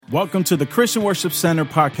Welcome to the Christian Worship Center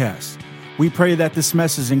podcast. We pray that this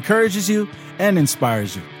message encourages you and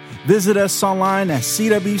inspires you. Visit us online at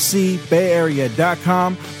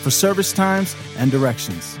cwcbayarea.com for service times and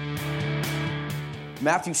directions.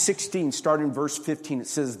 Matthew 16, starting in verse 15, it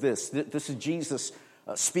says this. This is Jesus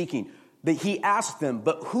speaking. That he asked them,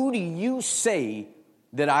 but who do you say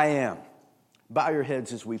that I am? Bow your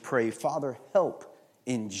heads as we pray. Father, help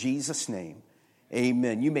in Jesus' name.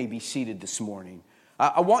 Amen. You may be seated this morning.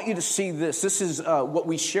 I want you to see this. This is what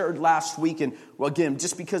we shared last week. And well, again,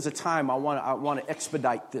 just because of time, I want to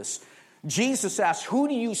expedite this. Jesus asked, who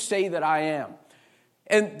do you say that I am?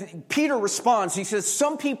 And Peter responds. He says,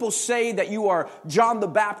 some people say that you are John the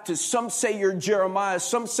Baptist. Some say you're Jeremiah.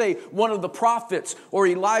 Some say one of the prophets or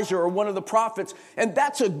Elijah or one of the prophets. And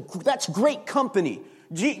that's great company.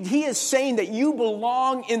 He is saying that you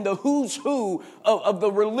belong in the who's who of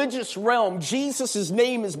the religious realm. Jesus'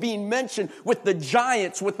 name is being mentioned with the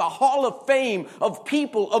giants, with the hall of fame of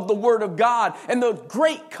people of the Word of God. And the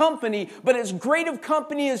great company, but as great of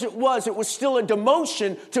company as it was still a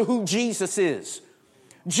demotion to who Jesus is.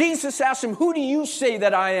 Jesus asked him, who do you say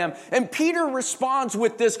that I am? And Peter responds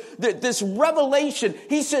with this revelation.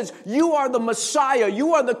 He says, you are the Messiah.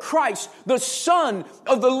 You are the Christ, the Son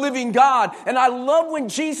of the living God. And I love when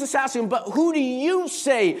Jesus asks him, but who do you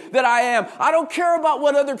say that I am? I don't care about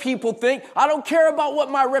what other people think. I don't care about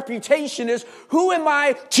what my reputation is. Who am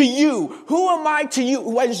I to you? Who am I to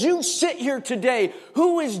you? As you sit here today,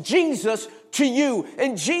 who is Jesus to you?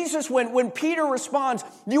 And Jesus, when Peter responds,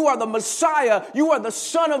 you are the Messiah, you are the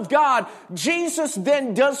Son of God, Jesus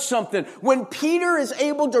then does something. When Peter is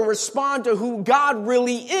able to respond to who God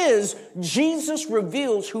really is, Jesus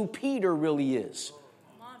reveals who Peter really is.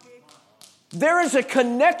 There is a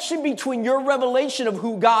connection between your revelation of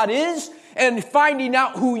who God is and finding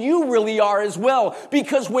out who you really are as well.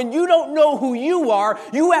 Because when you don't know who you are,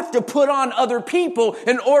 you have to put on other people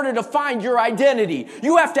in order to find your identity.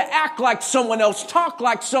 You have to act like someone else, talk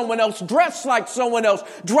like someone else, dress like someone else,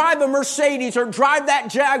 drive a Mercedes or drive that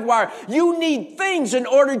Jaguar. You need things in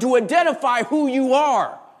order to identify who you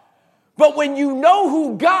are. But when you know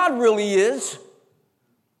who God really is,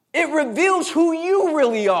 it reveals who you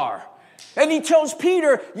really are. And he tells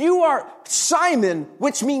Peter, you are Simon,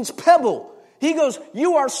 which means pebble. He goes,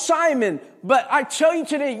 you are Simon, but I tell you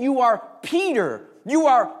today, you are Peter. You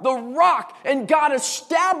are the rock. And God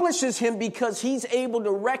establishes him because he's able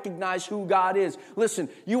to recognize who God is. Listen,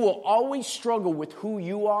 you will always struggle with who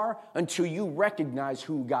you are until you recognize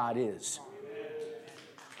who God is.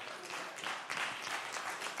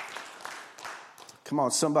 Come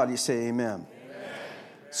on, somebody say amen.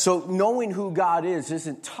 So knowing who God is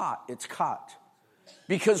isn't taught, it's caught.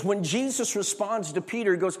 Because when Jesus responds to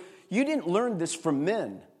Peter, he goes, you didn't learn this from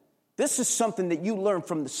men. This is something that you learned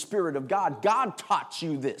from the Spirit of God. God taught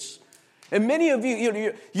you this. And many of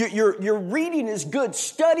you, your reading is good,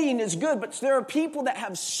 studying is good, but there are people that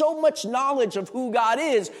have so much knowledge of who God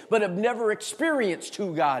is, but have never experienced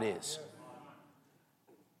who God is.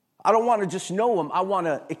 I don't want to just know him. I want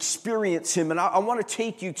to experience him. And I want to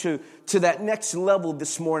take you to that next level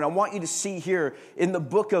this morning. I want you to see here in the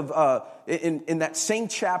book of, in that same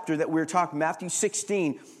chapter that we were talking, Matthew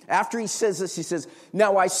 16, after he says this, he says,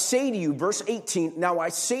 now I say to you, verse 18, now I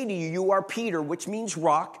say to you, you are Peter, which means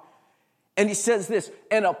rock. And he says this,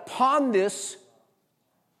 and upon this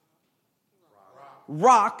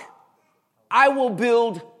rock, I will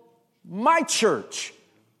build my church.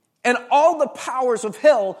 And all the powers of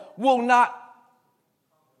hell will not.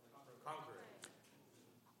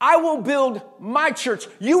 I will build my church.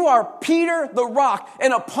 You are Peter the rock.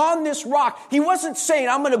 And upon this rock, he wasn't saying,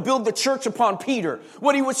 I'm going to build the church upon Peter.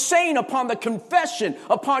 What he was saying upon the confession,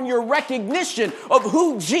 upon your recognition of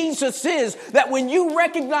who Jesus is, that when you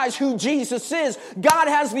recognize who Jesus is, God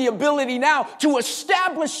has the ability now to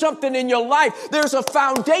establish something in your life. There's a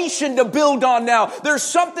foundation to build on now. There's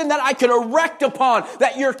something that I can erect upon,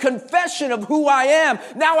 that your confession of who I am,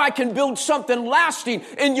 now I can build something lasting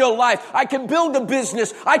in your life. I can build a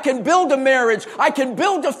business. I can build a marriage. I can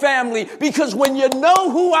build a family, because when you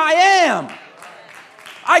know who I am,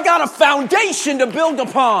 I got a foundation to build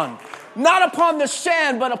upon. Not upon the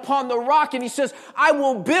sand, but upon the rock. And he says, I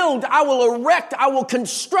will build, I will erect, I will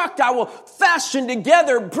construct, I will fashion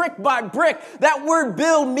together brick by brick. That word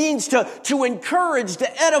build means to encourage,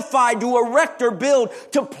 to edify, to erect or build,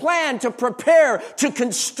 to plan, to prepare, to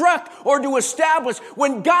construct, or to establish.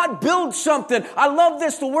 When God builds something, I love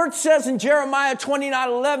this. The word says in Jeremiah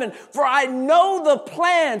 29:11, for I know the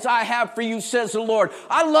plans I have for you, says the Lord.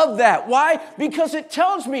 I love that. Why? Because it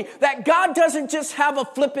tells me that God doesn't just have a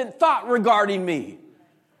flippant thought regarding me.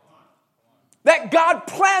 That God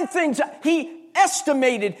planned things. He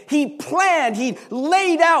estimated, he planned, he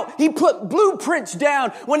laid out, he put blueprints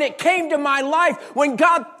down. When it came to my life, when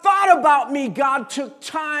God thought about me, God took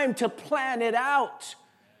time to plan it out.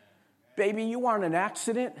 Baby, you aren't an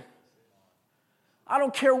accident. I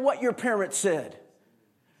don't care what your parents said.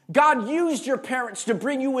 God used your parents to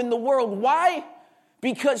bring you in the world. Why?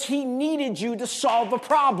 Because he needed you to solve a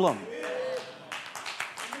problem.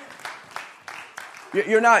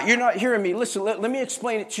 You're not hearing me. Listen, let me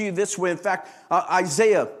explain it to you this way. In fact,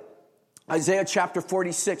 Isaiah chapter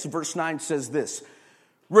 46, verse 9 says this.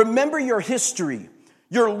 Remember your history,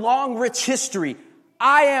 your long, rich history.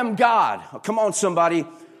 I am God. Oh, come on, somebody.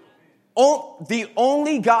 The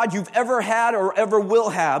only God you've ever had or ever will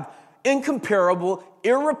have, incomparable,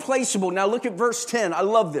 irreplaceable. Now look at verse 10. I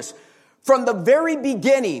love this. From the very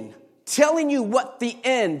beginning, telling you what the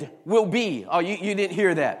end will be. Oh, you didn't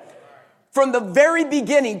hear that. From the very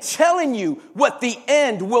beginning, telling you what the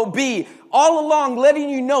end will be. All along, letting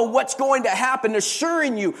you know what's going to happen,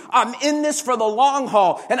 assuring you I'm in this for the long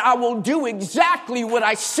haul, and I will do exactly what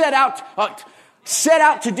I set out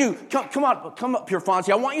to do. Come up here,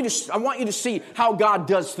 Fonzie. I want you to see how God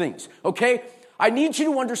does things. Okay? I need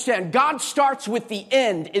you to understand. God starts with the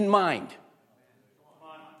end in mind.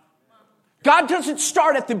 God doesn't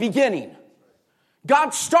start at the beginning.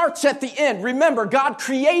 God starts at the end. Remember, God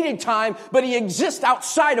created time, but he exists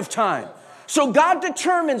outside of time. So God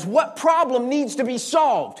determines what problem needs to be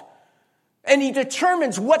solved. And he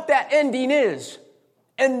determines what that ending is.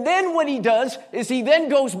 And then what he does is he then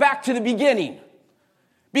goes back to the beginning.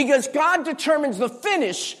 Because God determines the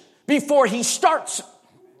finish before he starts.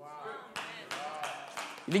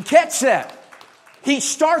 Did you catch that? He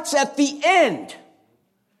starts at the end.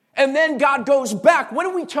 And then God goes back. What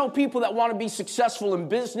do we tell people that want to be successful in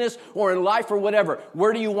business or in life or whatever?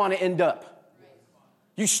 Where do you want to end up?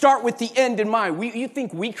 You start with the end in mind. You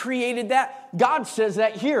think we created that? God says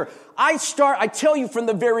that here. I tell you from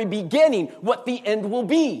the very beginning what the end will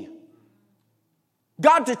be.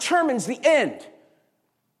 God determines the end.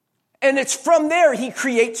 And it's from there he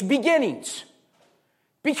creates beginnings.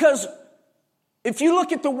 Because if you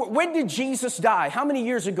look at when did Jesus die? How many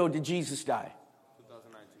years ago did Jesus die?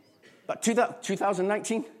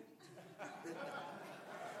 2019?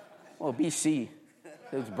 Well, BC,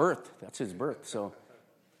 his birth. That's his birth. So,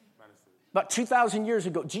 about 2,000 years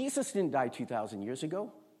ago. Jesus didn't die 2,000 years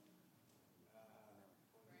ago.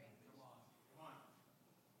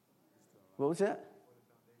 What was that?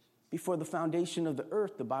 Before the foundation of the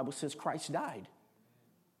earth, the Bible says Christ died.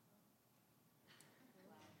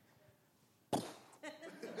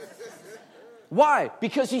 Why?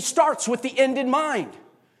 Because he starts with the end in mind.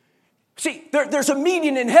 See, there's a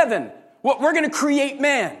meeting in heaven. We're going to create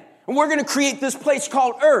man. And we're going to create this place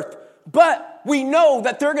called earth. But we know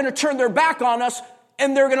that they're going to turn their back on us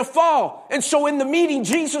and they're going to fall. And so in the meeting,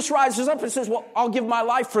 Jesus rises up and says, well, I'll give my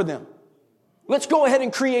life for them. Let's go ahead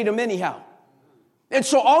and create them anyhow. And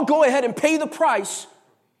so I'll go ahead and pay the price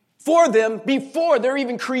for them before they're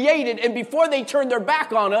even created. And before they turn their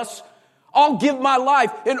back on us, I'll give my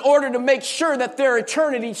life in order to make sure that their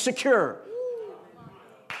eternity is secure.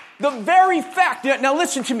 The very fact that, now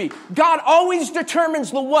listen to me, God always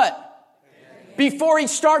determines the what? Before he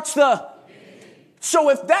starts the.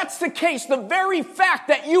 So if that's the case, the very fact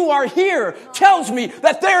that you are here tells me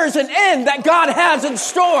that there is an end that God has in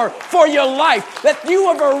store for your life. That you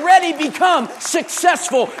have already become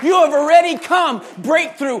successful. You have already come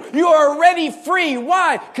breakthrough. You are already free.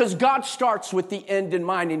 Why? Because God starts with the end in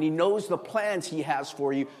mind and he knows the plans he has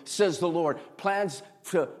for you, says the Lord. Plans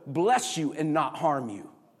to bless you and not harm you.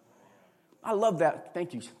 I love that.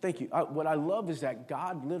 Thank you. Thank you. What I love is that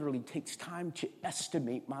God literally takes time to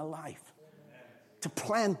estimate my life, to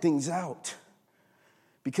plan things out,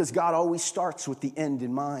 because God always starts with the end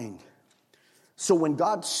in mind. So when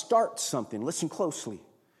God starts something, listen closely.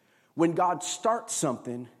 When God starts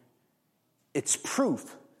something, it's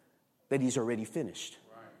proof that he's already finished.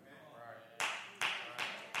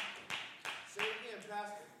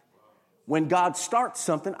 When God starts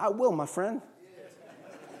something, I will, my friend.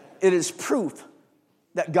 It is proof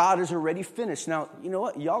that God is already finished. Now, you know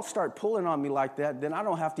what? Y'all start pulling on me like that, then I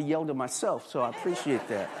don't have to yell to myself, so I appreciate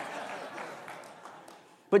that.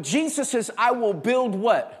 But Jesus says, I will build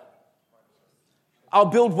what? I'll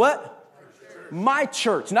build what? My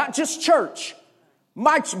church. Not just church.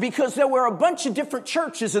 Because there were a bunch of different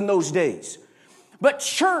churches in those days. But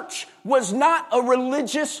church was not a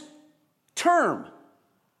religious term.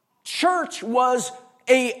 Church was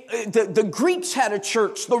the Greeks had a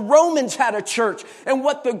church, the Romans had a church, and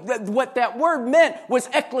what that word meant was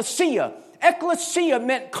ecclesia. Ecclesia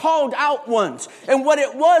meant called out ones. And what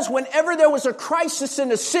it was, whenever there was a crisis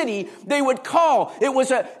in a city, they would call. It was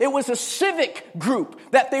a civic group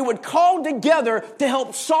that they would call together to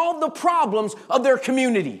help solve the problems of their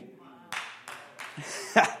community.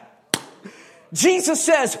 Jesus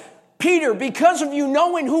says, Peter, because of you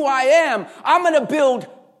knowing who I am, I'm going to build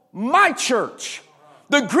my church.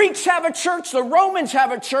 The Greeks have a church, the Romans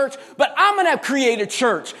have a church, but I'm going to create a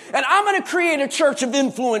church. And I'm going to create a church of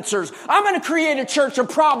influencers. I'm going to create a church of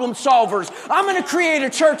problem solvers. I'm going to create a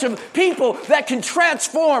church of people that can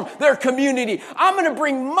transform their community. I'm going to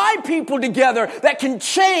bring my people together that can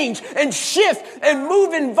change and shift and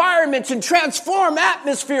move environments and transform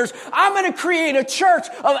atmospheres. I'm going to create a church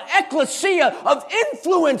of ecclesia, of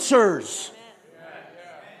influencers.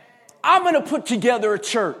 I'm going to put together a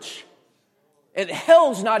church. And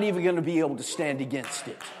hell's not even going to be able to stand against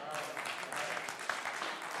it.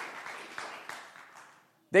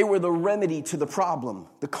 They were the remedy to the problem,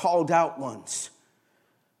 the called out ones.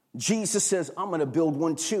 Jesus says, I'm going to build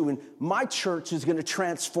one too. And my church is going to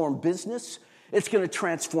transform business. It's going to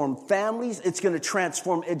transform families. It's going to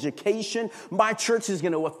transform education. My church is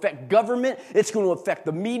going to affect government. It's going to affect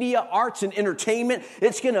the media, arts, and entertainment.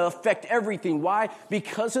 It's going to affect everything. Why?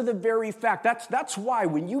 Because of the very fact. That's why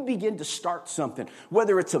when you begin to start something,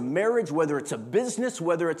 whether it's a marriage, whether it's a business,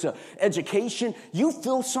 whether it's an education, you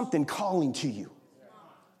feel something calling to you.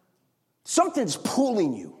 Something's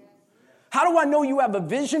pulling you. How do I know you have a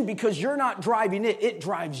vision? Because you're not driving it. It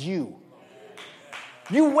drives you.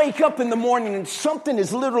 You wake up in the morning and something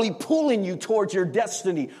is literally pulling you towards your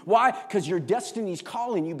destiny. Why? Because your destiny is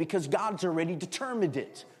calling you because God's already determined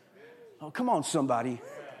it. Oh, come on, somebody.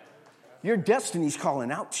 Your destiny's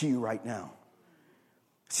calling out to you right now.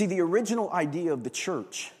 See, the original idea of the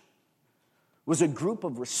church was a group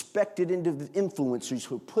of respected influencers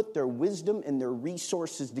who put their wisdom and their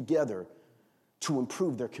resources together to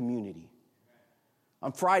improve their community.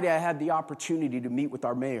 On Friday, I had the opportunity to meet with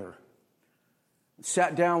our mayor.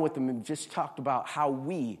 Sat down with them and just talked about how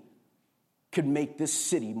we could make this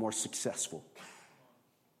city more successful.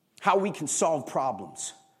 How we can solve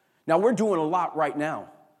problems. Now, we're doing a lot right now.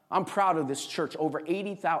 I'm proud of this church. Over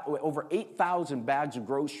 8,000 bags of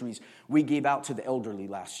groceries we gave out to the elderly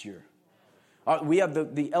last year. We have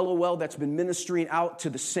the LOL that's been ministering out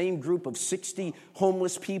to the same group of 60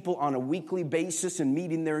 homeless people on a weekly basis and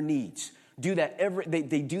meeting their needs. Do that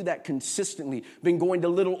they do that consistently. Been going to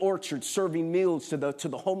Little Orchard, serving meals to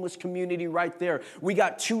the homeless community right there. We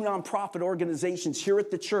got 2 nonprofit organizations here at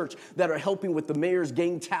the church that are helping with the mayor's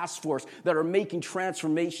gang task force, that are making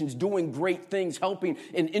transformations, doing great things, helping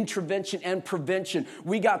in intervention and prevention.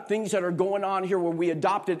 We got things that are going on here where we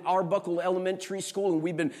adopted Arbuckle Elementary School, and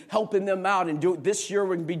we've been helping them out. And this year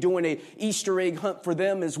we're going to be doing a Easter egg hunt for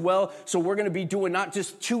them as well. So we're going to be doing not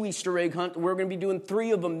just 2 Easter egg hunts, we're going to be doing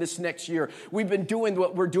 3 of them this next year. We've been doing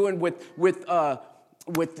what we're doing with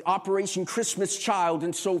Operation Christmas Child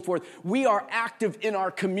and so forth. We are active in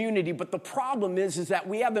our community, but the problem is that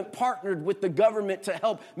we haven't partnered with the government to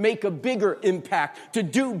help make a bigger impact, to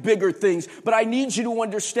do bigger things. But I need you to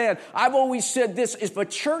understand, I've always said this, if a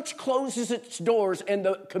church closes its doors and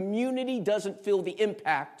the community doesn't feel the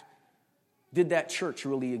impact, did that church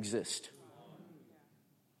really exist?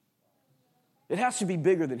 It has to be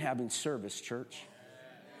bigger than having service, church.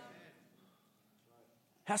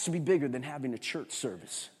 Has to be bigger than having a church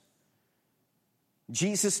service.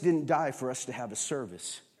 Jesus didn't die for us to have a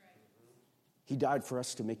service. He died for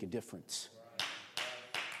us to make a difference.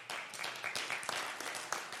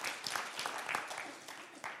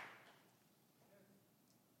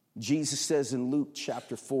 Jesus says in Luke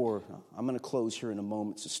chapter 4, I'm going to close here in a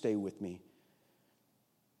moment, so stay with me.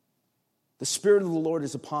 The Spirit of the Lord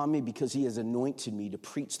is upon me because he has anointed me to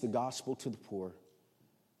preach the gospel to the poor.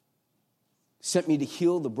 Sent me to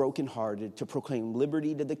heal the brokenhearted, to proclaim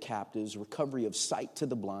liberty to the captives, recovery of sight to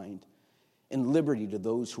the blind, and liberty to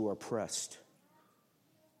those who are oppressed.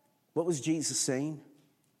 What was Jesus saying?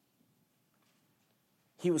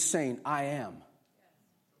 He was saying, I am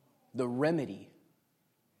the remedy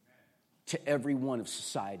to every one of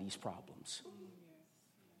society's problems.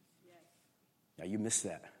 Now you missed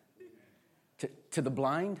that. To the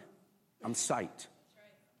blind, I'm sight.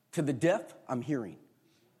 To the deaf, I'm hearing.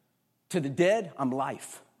 To the dead, I'm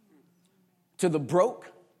life. To the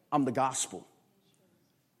broke, I'm the gospel.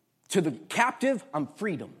 To the captive, I'm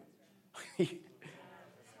freedom.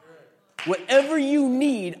 Whatever you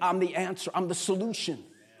need, I'm the answer. I'm the solution.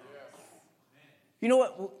 You know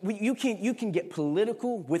what? You can get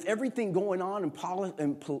political with everything going on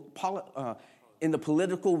in the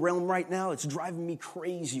political realm right now, it's driving me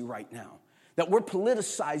crazy right now. That we're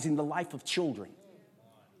politicizing the life of children.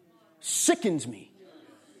 Sickens me.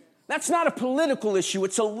 That's not a political issue.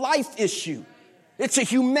 It's a life issue. It's a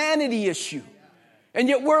humanity issue. And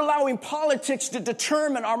yet we're allowing politics to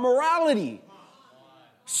determine our morality.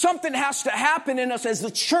 Something has to happen in us as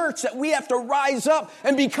the church that we have to rise up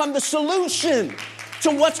and become the solution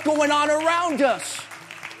to what's going on around us.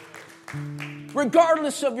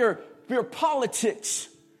 Regardless of your politics,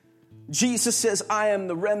 Jesus says, I am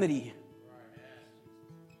the remedy.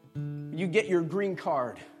 You get your green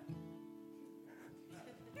card,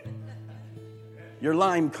 your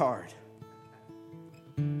lime card.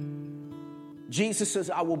 Jesus says,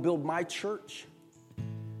 I will build my church.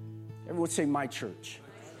 Everyone say my church.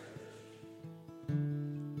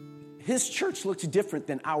 His church looks different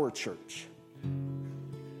than our church.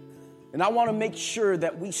 And I want to make sure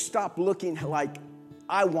that we stop looking like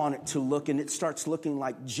I want it to look and it starts looking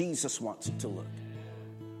like Jesus wants it to look.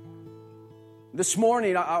 This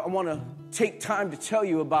morning, I want to take time to tell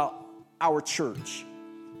you about our church.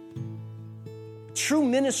 True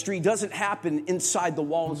ministry doesn't happen inside the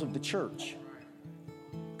walls of the church.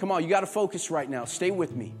 Come on, you got to focus right now. Stay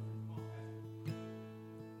with me.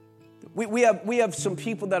 We have some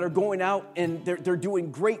people that are going out and they're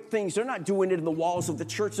doing great things. They're not doing it in the walls of the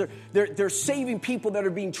church. They're saving people that are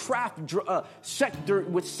being trafficked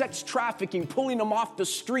with sex trafficking, pulling them off the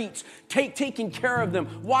streets, taking care of them,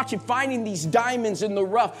 finding these diamonds in the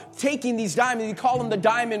rough, taking these diamonds. You call them the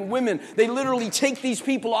diamond women. They literally take these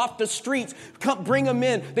people off the streets, bring them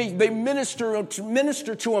in. They minister to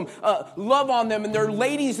them, love on them. And they're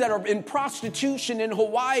ladies that are in prostitution in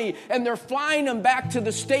Hawaii, and they're flying them back to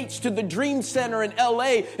the States, to the Dream Center in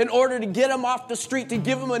LA in order to get them off the street, to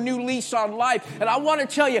give them a new lease on life. And I want to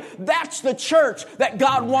tell you, that's the church that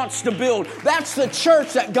God wants to build. That's the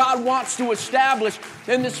church that God wants to establish.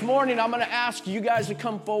 And this morning, I'm going to ask you guys to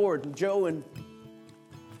come forward. Joe and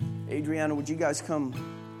Adriana, would you guys come?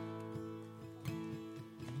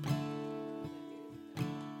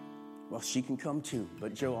 Well, she can come too.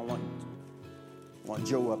 But Joe, I want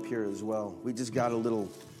Joe up here as well. We just got a little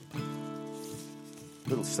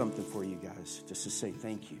something for you guys, just to say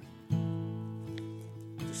thank you.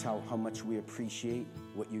 Just how much we appreciate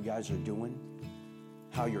what you guys are doing,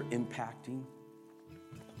 how you're impacting.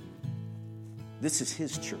 This is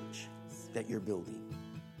his church that you're building.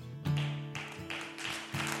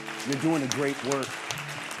 You're doing a great work.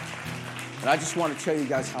 And I just want to tell you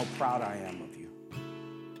guys how proud I am of you.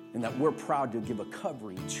 And that we're proud to give a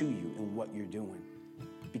covering to you in what you're doing.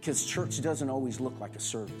 Because church doesn't always look like a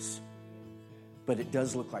service. But it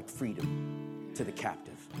does look like freedom to the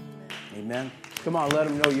captive. Amen? Come on, let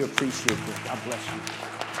them know you appreciate this. God bless you.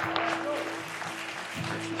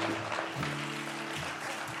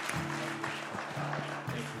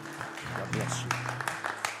 God bless you.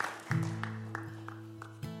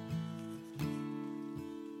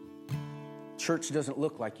 Church doesn't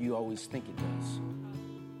look like you always think it does.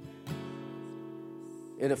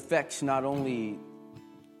 It affects not only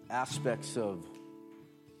aspects of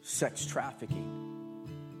sex trafficking,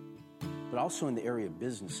 but also in the area of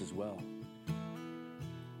business as well.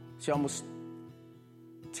 See, almost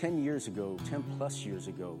 10 plus years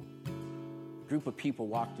ago, a group of people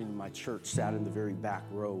walked into my church, sat in the very back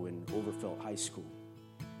row in Overfelt High School.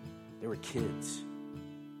 They were kids.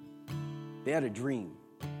 They had a dream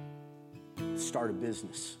to start a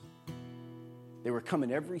business. They were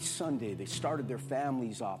coming every Sunday. They started their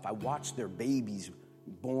families off. I watched their babies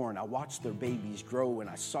born. I watched their babies grow, and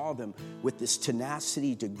I saw them with this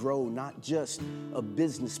tenacity to grow not just a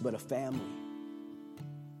business, but a family.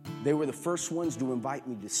 They were the first ones to invite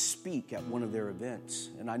me to speak at one of their events.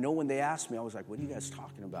 And I know when they asked me, I was like, what are you guys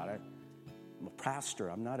talking about? I'm a pastor.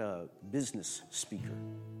 I'm not a business speaker.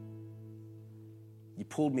 You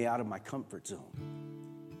pulled me out of my comfort zone.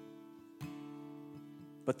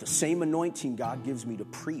 But the same anointing God gives me to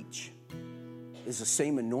preach is the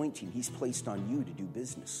same anointing he's placed on you to do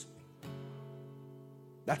business.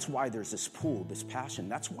 That's why there's this pull, this passion.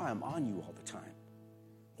 That's why I'm on you all the time.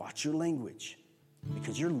 Watch your language,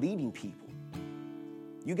 because you're leading people.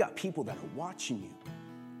 You got people that are watching you.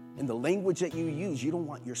 And the language that you use, you don't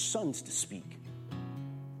want your sons to speak.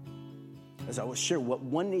 As I was sharing, what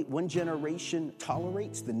one generation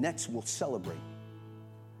tolerates, the next will celebrate.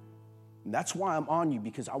 And that's why I'm on you,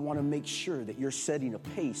 because I want to make sure that you're setting a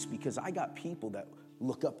pace, because I got people that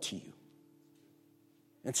look up to you.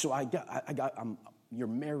 And so I got your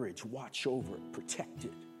marriage, watch over it, protect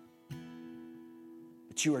it.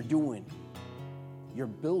 But you're building,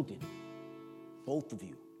 both of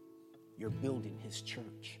you, you're building his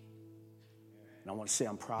church. And I want to say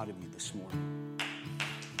I'm proud of you this morning.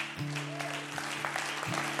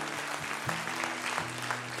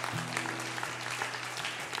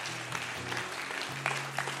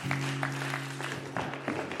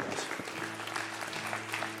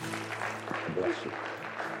 Bless you.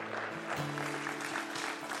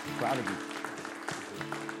 Proud of you.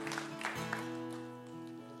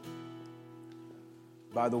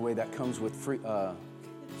 By the way, that comes with free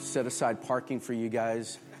set aside parking for you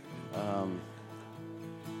guys.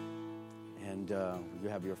 You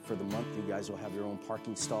have for the month, you guys will have your own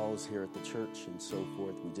parking stalls here at the church and so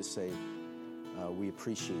forth. We just say we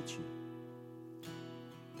appreciate you.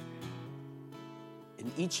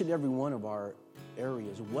 In each and every one of our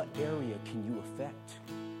areas, what area can you affect?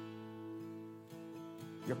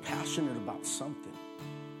 You're passionate about something.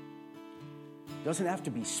 It doesn't have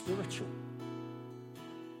to be spiritual.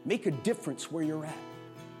 Make a difference where you're at.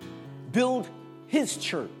 Build His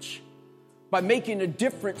church by making a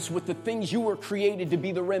difference with the things you were created to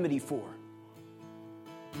be the remedy for.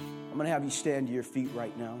 I'm going to have you stand to your feet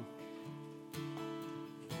right now.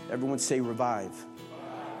 Everyone say revive.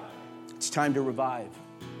 It's time to revive.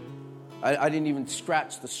 I didn't even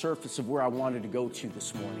scratch the surface of where I wanted to go to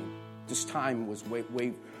this morning. This time was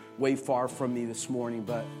way far from me this morning.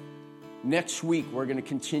 But next week, we're going to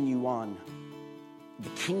continue on the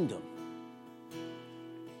kingdom.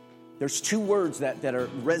 There's two words that are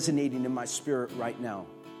resonating in my spirit right now.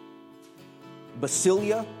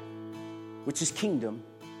 Basilia, which is kingdom.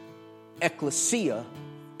 Ecclesia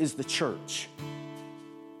is the church.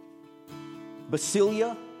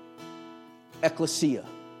 Basilia, ecclesia.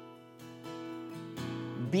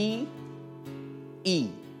 B-E.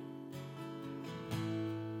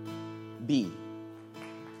 B.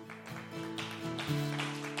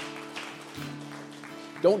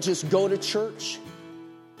 Don't just go to church.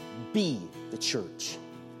 Be the church.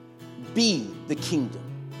 Be the kingdom.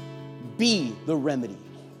 Be the remedy.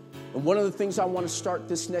 And one of the things I want to start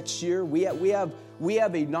this next year, we have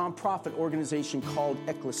a nonprofit organization called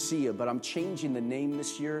Ecclesia, but I'm changing the name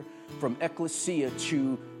this year from Ecclesia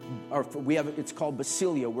to, it's called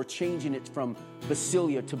Basilia. We're changing it from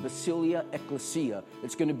Basilia to Basilia Ecclesia.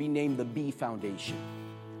 It's going to be named the B Foundation.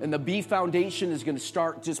 And the B Foundation is going to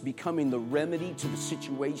start just becoming the remedy to the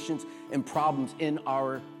situations and problems in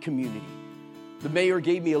our community. The mayor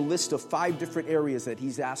gave me a list of 5 different areas that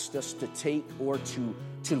he's asked us to take or to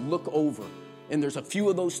look over. And there's a few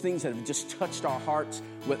of those things that have just touched our hearts.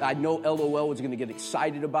 I know LOL is going to get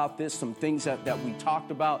excited about this, some things that we talked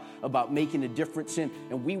about making a difference in.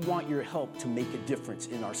 And we want your help to make a difference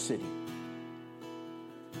in our city.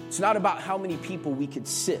 It's not about how many people we could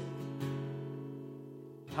sit.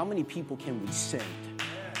 How many people can we send?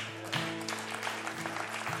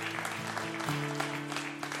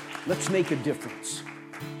 Let's make a difference.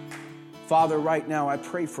 Father, right now, I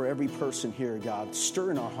pray for every person here, God.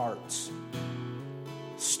 Stir in our hearts.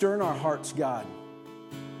 Stir in our hearts, God,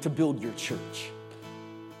 to build your church.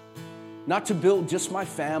 Not to build just my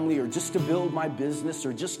family or just to build my business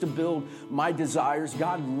or just to build my desires.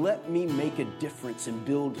 God, let me make a difference and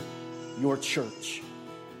build your church.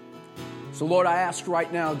 So, Lord, I ask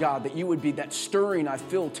right now, God, that you would be, that stirring I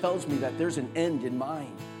feel tells me that there's an end in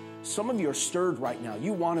mind. Some of you are stirred right now.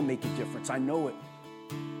 You want to make a difference. I know it.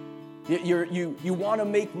 You want to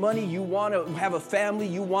make money. You want to have a family.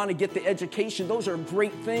 You want to get the education. Those are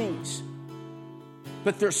great things.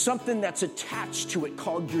 But there's something that's attached to it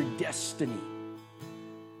called your destiny.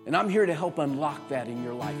 And I'm here to help unlock that in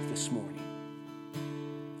your life this morning.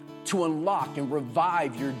 To unlock and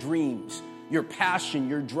revive your dreams, your passion,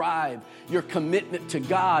 your drive, your commitment to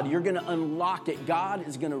God. You're going to unlock it. God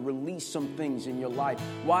is going to release some things in your life.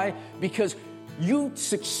 Why? Because you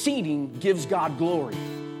succeeding gives God glory.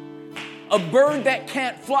 A bird that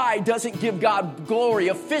can't fly doesn't give God glory.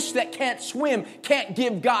 A fish that can't swim can't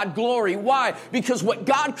give God glory. Why? Because what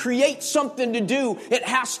God creates something to do, it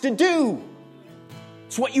has to do.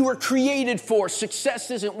 It's what you were created for.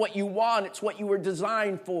 Success isn't what you want. It's what you were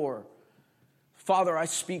designed for. Father, I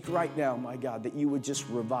speak right now, my God, that you would just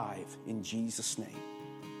revive in Jesus' name.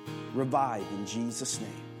 Revive in Jesus' name.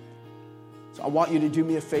 So I want you to do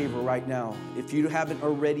me a favor right now. If you haven't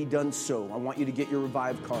already done so, I want you to get your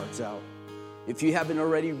Revive cards out. If you haven't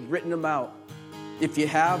already written them out, if you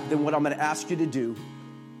have, then what I'm going to ask you to do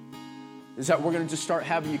is that we're going to just start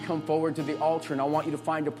having you come forward to the altar, and I want you to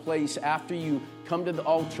find a place after you come to the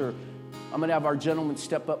altar. I'm going to have our gentlemen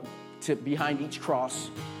step up to behind each cross.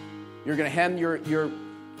 You're going to hand your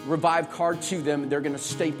Revive card to them, and they're going to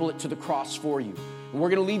staple it to the cross for you. And we're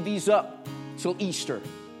going to leave these up till Easter.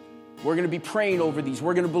 We're going to be praying over these.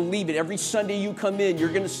 We're going to believe it. Every Sunday you come in, you're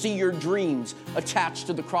going to see your dreams attached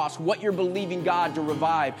to the cross, what you're believing God to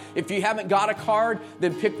revive. If you haven't got a card,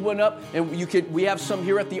 then pick one up. And we have some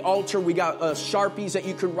here at the altar. We got Sharpies that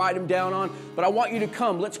you can write them down on. But I want you to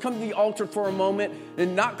come. Let's come to the altar for a moment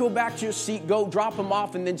and not go back to your seat. Go drop them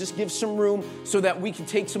off and then just give some room so that we can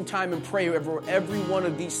take some time and pray over every one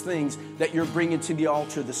of these things that you're bringing to the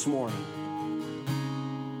altar this morning.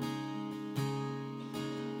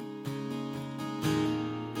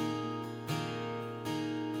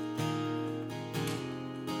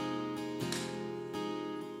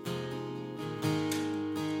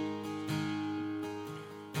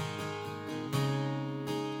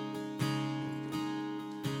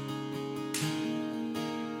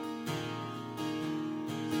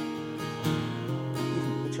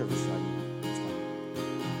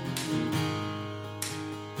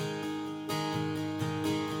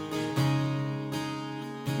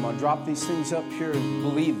 Drop these things up here and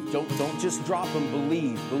believe. Don't just drop them,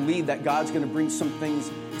 believe. Believe that God's going to bring some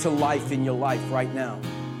things to life in your life right now.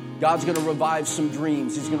 God's going to revive some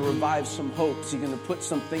dreams. He's going to revive some hopes. He's going to put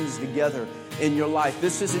some things together in your life.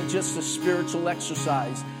 This isn't just a spiritual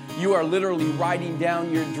exercise. You are literally writing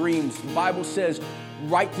down your dreams. The Bible says,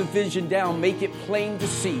 write the vision down, make it plain to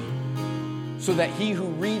see, so that he who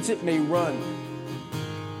reads it may run.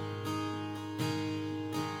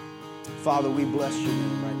 Father, we bless your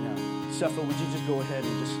name right now. Sepha, would you just go ahead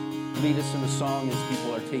and just lead us in a song as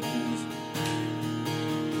people are taking these?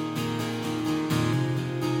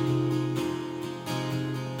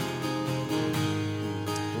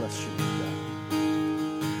 Bless your name, God.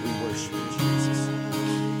 We worship you, Jesus.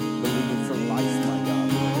 Believing for life, my God,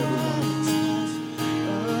 Lord, every one of these things.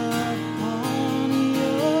 Upon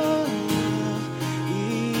your love,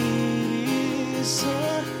 it is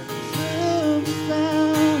a firm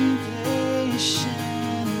foundation.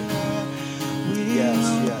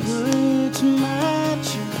 Put my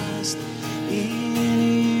trust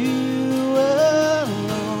in you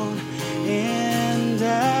alone, and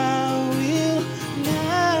I will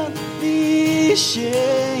not be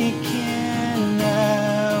shaken.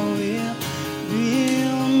 I will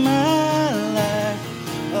build my life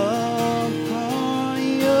upon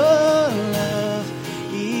your love.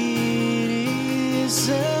 It is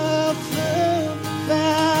a firm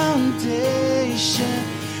foundation.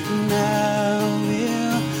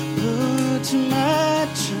 My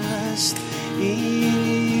trust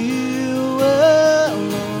in you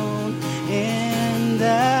alone, and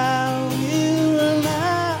I will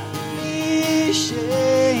not be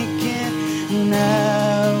shaken. And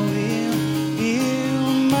I will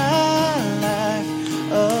build my life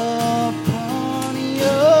upon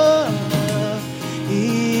your love.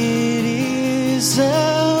 It is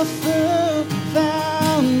a firm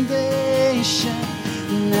foundation.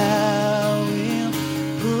 And I will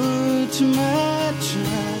put my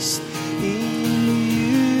trust in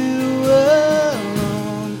you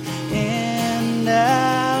alone, and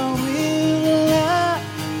I will not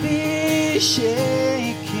be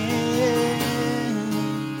shaken.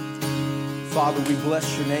 Father, we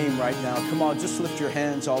bless your name right now. Come on, just lift your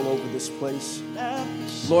hands all over this place.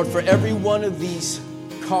 Lord, for every one of these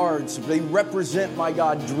cards, they represent, my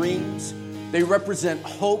God, dreams. They represent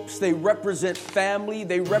hopes. They represent family.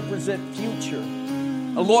 They represent future.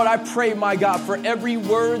 Lord, I pray, my God, for every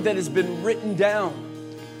word that has been written down.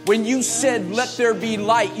 When you said, let there be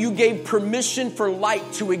light, you gave permission for light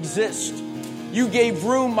to exist. You gave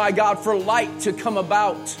room, my God, for light to come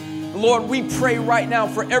about. Lord, we pray right now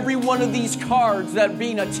for every one of these cards that are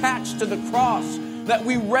being attached to the cross, that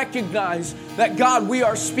we recognize that, God, we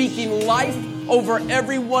are speaking life over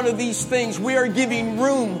every one of these things. We are giving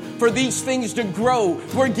room for these things to grow.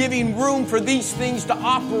 We're giving room for these things to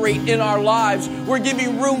operate in our lives. We're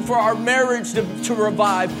giving room for our marriage to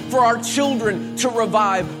revive, for our children to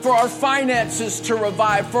revive, for our finances to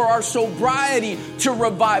revive, for our sobriety to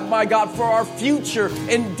revive, my God, for our future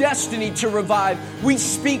and destiny to revive. We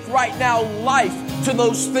speak right now life to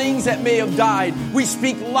those things that may have died. We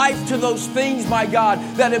speak life to those things, my God,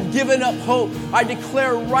 that have given up hope. I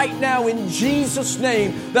declare right now in Jesus'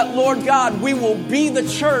 name that, Lord God, we will be the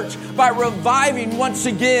church by reviving once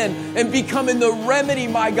again and becoming the remedy,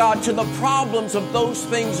 my God, to the problems of those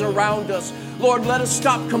things around us. Lord, let us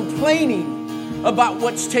stop complaining about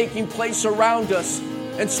what's taking place around us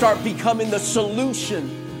and start becoming the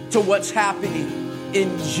solution to what's happening.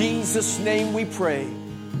 In Jesus' name we pray.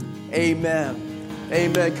 Amen.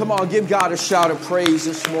 Amen. Come on, give God a shout of praise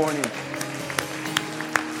this morning.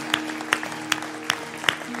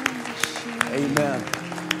 Amen.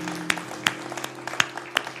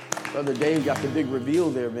 Brother Dave got the big reveal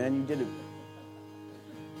there, man. You did it.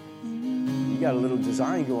 got a little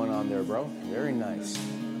design going on there, bro. Very nice.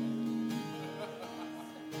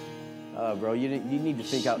 Bro, you need to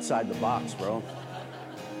think outside the box, bro.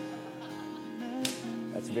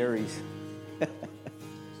 That's very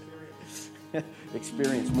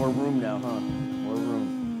experience. More room now, huh? More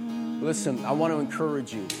room. Listen, I want to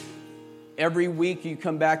encourage you. Every week you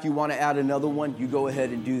come back, you want to add another one, you go ahead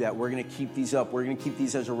and do that. We're going to keep these up. We're going to keep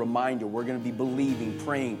these as a reminder. We're going to be believing,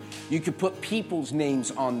 praying. You could put people's names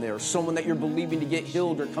on there, someone that you're believing to get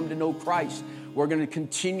healed or come to know Christ. We're going to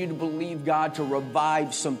continue to believe God to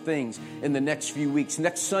revive some things in the next few weeks.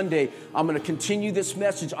 Next Sunday, I'm going to continue this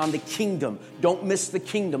message on the kingdom. Don't miss the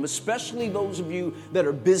kingdom, especially those of you that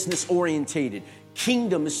are business orientated.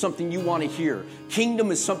 Kingdom is something you want to hear.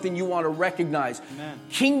 Kingdom is something you want to recognize. Amen.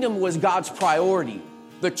 Kingdom was God's priority.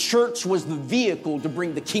 The church was the vehicle to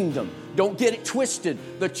bring the kingdom. Don't get it twisted.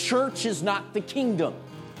 The church is not the kingdom.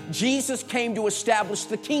 Jesus came to establish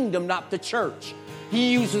the kingdom, not the church.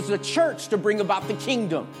 He uses the church to bring about the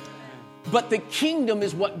kingdom. But the kingdom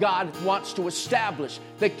is what God wants to establish,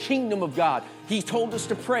 the kingdom of God. He told us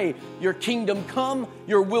to pray, your kingdom come,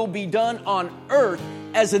 your will be done on earth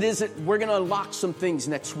as it is. We're going to unlock some things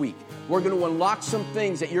next week. We're going to unlock some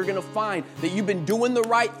things that you're going to find that you've been doing the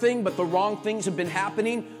right thing, but the wrong things have been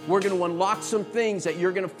happening. We're going to unlock some things that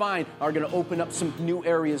you're going to find are going to open up some new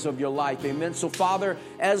areas of your life. Amen. So, Father,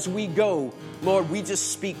 as we go, Lord, we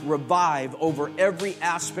just speak revive over every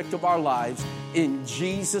aspect of our lives. In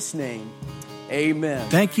Jesus' name, amen.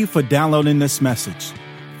 Thank you for downloading this message.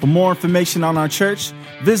 For more information on our church,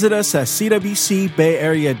 visit us at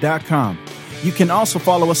cwcbayarea.com. You can also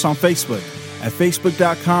follow us on Facebook at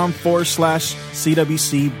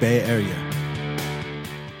facebook.com/CWC Bay Area.